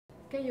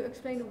Can you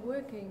explain the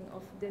working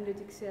of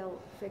dendritic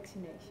cell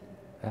vaccination?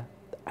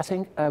 I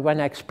think when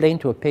I explain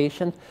to a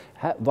patient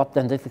what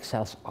dendritic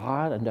cells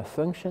are and their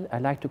function, I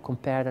like to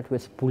compare that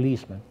with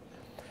policemen.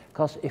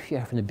 Because if you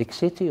have in a big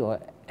city or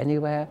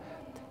anywhere,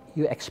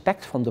 you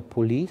expect from the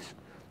police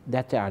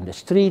that they are in the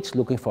streets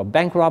looking for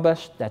bank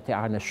robbers, that they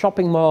are in a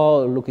shopping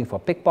mall looking for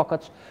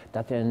pickpockets,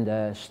 that they're in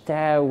the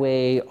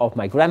stairway of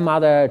my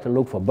grandmother to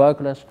look for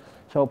burglars.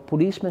 So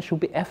policemen should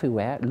be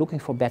everywhere looking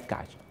for bad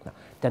guys. Now,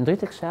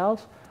 dendritic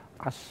cells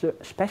are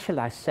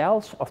specialized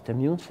cells of the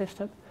immune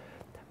system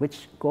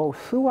which go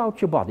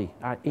throughout your body,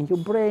 in your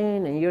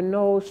brain, in your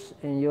nose,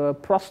 in your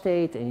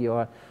prostate, in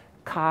your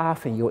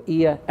calf, in your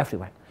ear,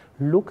 everywhere,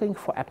 looking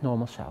for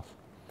abnormal cells.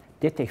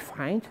 Did they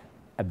find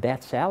a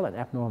bad cell, an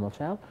abnormal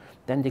cell,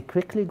 then they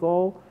quickly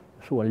go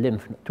to a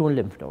lymph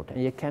node.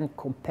 And you can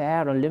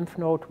compare a lymph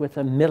node with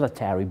a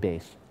military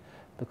base,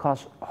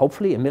 because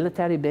hopefully a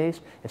military base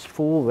is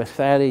full with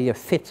very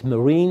fit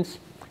Marines.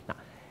 Now,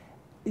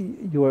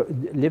 your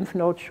lymph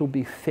node should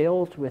be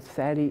filled with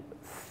very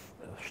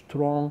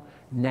strong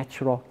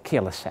natural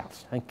killer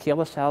cells. And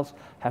killer cells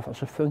have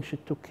as a function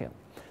to kill.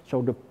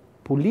 So the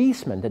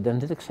policemen, the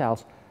dendritic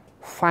cells,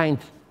 find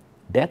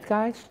bad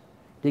guys.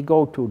 They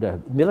go to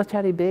the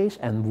military base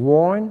and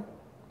warn,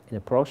 in a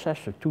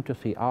process of 2 to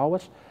 3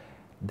 hours,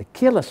 the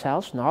killer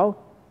cells now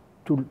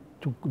to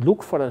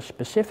look for a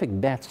specific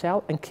bad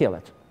cell and kill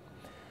it.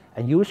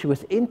 And usually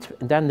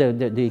then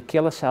the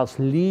killer cells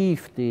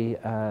leave the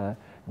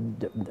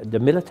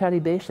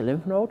military base, the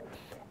lymph node,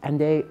 and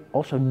they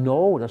also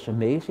know, that's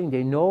amazing,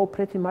 they know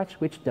pretty much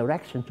which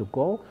direction to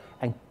go,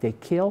 and they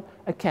kill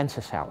a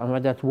cancer cell. And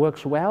when that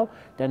works well,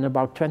 then in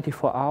about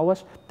 24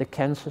 hours, the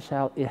cancer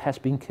cell has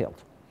been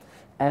killed.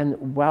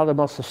 And while the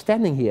monster is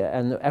standing here,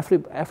 and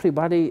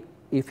everybody,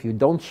 if you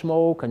don't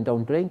smoke and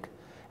don't drink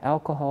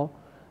alcohol,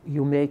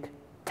 you make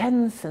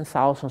tens and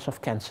thousands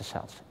of cancer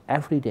cells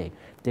every day.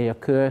 They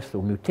occur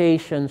through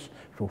mutations,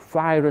 through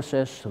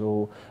viruses,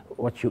 through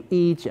what you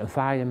eat,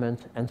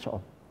 environment, and so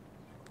on.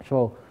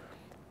 So,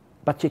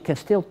 but you can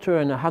still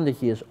turn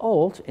 100 years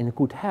old in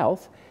good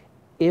health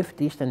if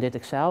these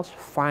dendritic cells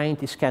find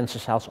these cancer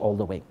cells all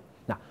the way.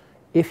 Now,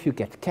 if you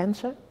get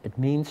cancer, it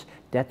means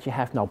that you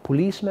have now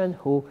policemen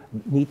who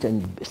need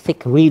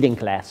thick reading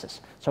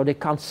glasses, so they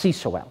can't see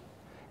so well.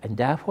 And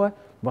therefore,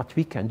 what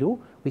we can do,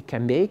 we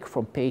can make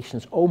from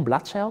patients' own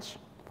blood cells,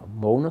 from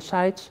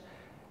monocytes,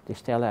 they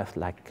still have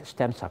like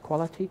stem cell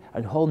quality,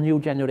 a whole new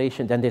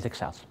generation dendritic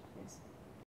cells.